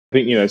I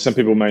think, some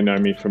people may know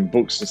me from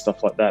books and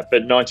stuff like that,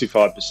 but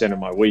 95% of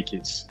my week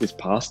is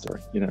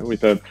pastoring,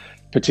 with a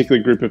particular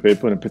group of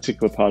people in a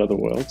particular part of the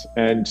world.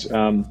 And,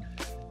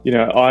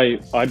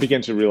 I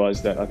began to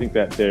realize that I think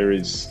that there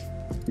is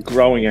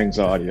growing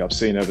anxiety I've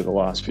seen over the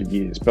last few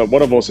years. But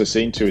what I've also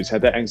seen too is how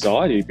that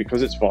anxiety,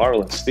 because it's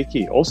viral and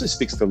sticky, also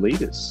sticks to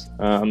leaders.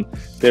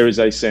 There is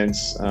a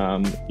sense,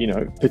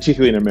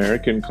 particularly in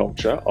American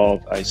culture,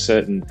 of a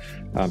certain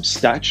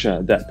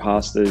stature that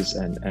pastors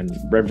and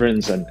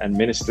reverends and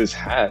ministers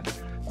had.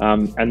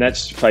 And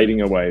that's fading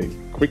away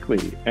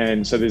quickly.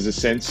 And so there's a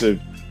sense of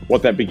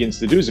what that begins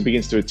to do is it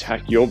begins to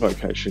attack your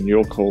vocation,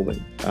 your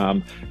calling.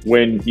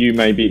 When you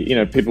may be,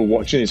 people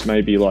watching this may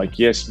be like,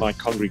 yes, my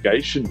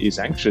congregation is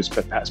anxious,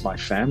 but perhaps my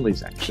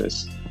family's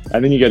anxious.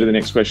 And then you go to the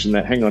next question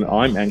that, hang on,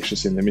 I'm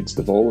anxious in the midst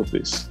of all of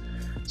this.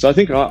 So I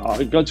think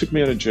God took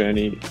me on a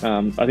journey.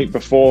 I think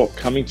before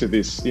coming to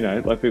this,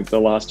 I think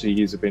the last 2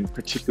 years have been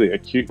particularly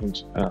acute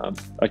and I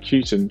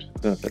don't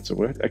know if that's a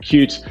word,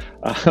 acute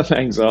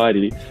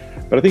anxiety.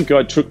 But I think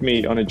God took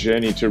me on a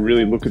journey to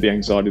really look at the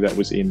anxiety that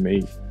was in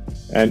me.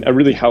 And a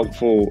really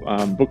helpful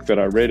book that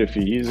I read a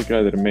few years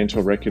ago that a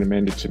mentor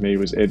recommended to me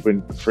was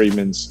Edwin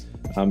Friedman's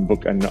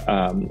book,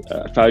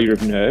 Failure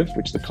of Nerve,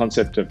 which the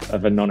concept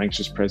of a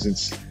non-anxious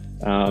presence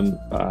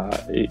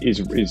he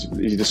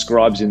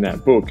describes in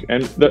that book.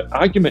 And the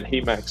argument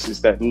he makes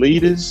is that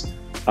leaders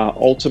are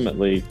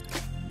ultimately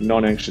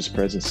non-anxious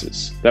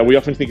presences. That we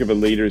often think of a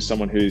leader as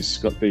someone who's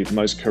got the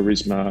most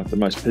charisma, the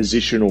most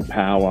positional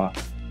power,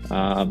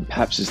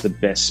 perhaps is the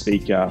best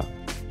speaker.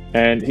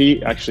 And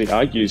he actually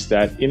argues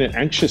that in an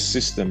anxious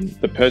system,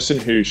 the person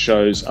who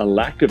shows a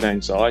lack of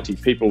anxiety,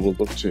 people will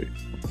look to.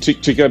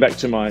 To go back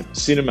to my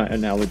cinema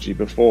analogy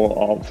before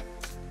of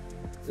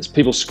there's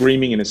people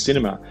screaming in a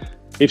cinema.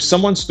 If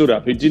someone stood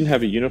up who didn't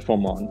have a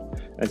uniform on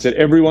and said,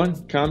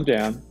 everyone, calm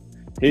down,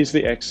 here's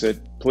the exit,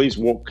 please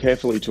walk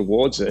carefully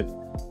towards it,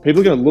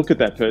 people are going to look at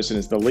that person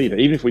as the leader,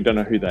 even if we don't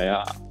know who they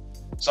are.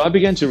 So I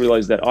began to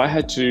realize that I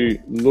had to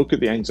look at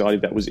the anxiety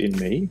that was in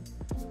me,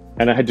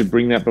 and I had to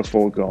bring that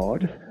before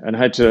God, and I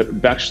had to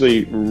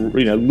actually,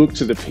 look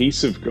to the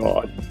peace of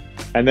God,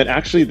 and that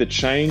actually the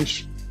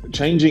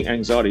changing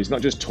anxiety is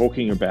not just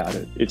talking about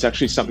it. It's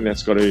actually something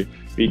that's got to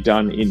be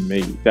done in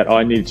me, that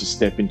I needed to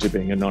step into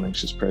being a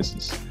non-anxious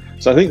presence.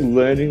 So I think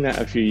learning that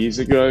a few years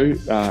ago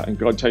and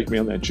God taking me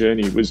on that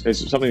journey was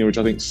something which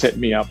I think set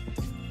me up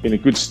in a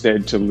good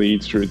stead to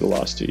lead through the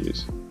last 2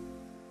 years.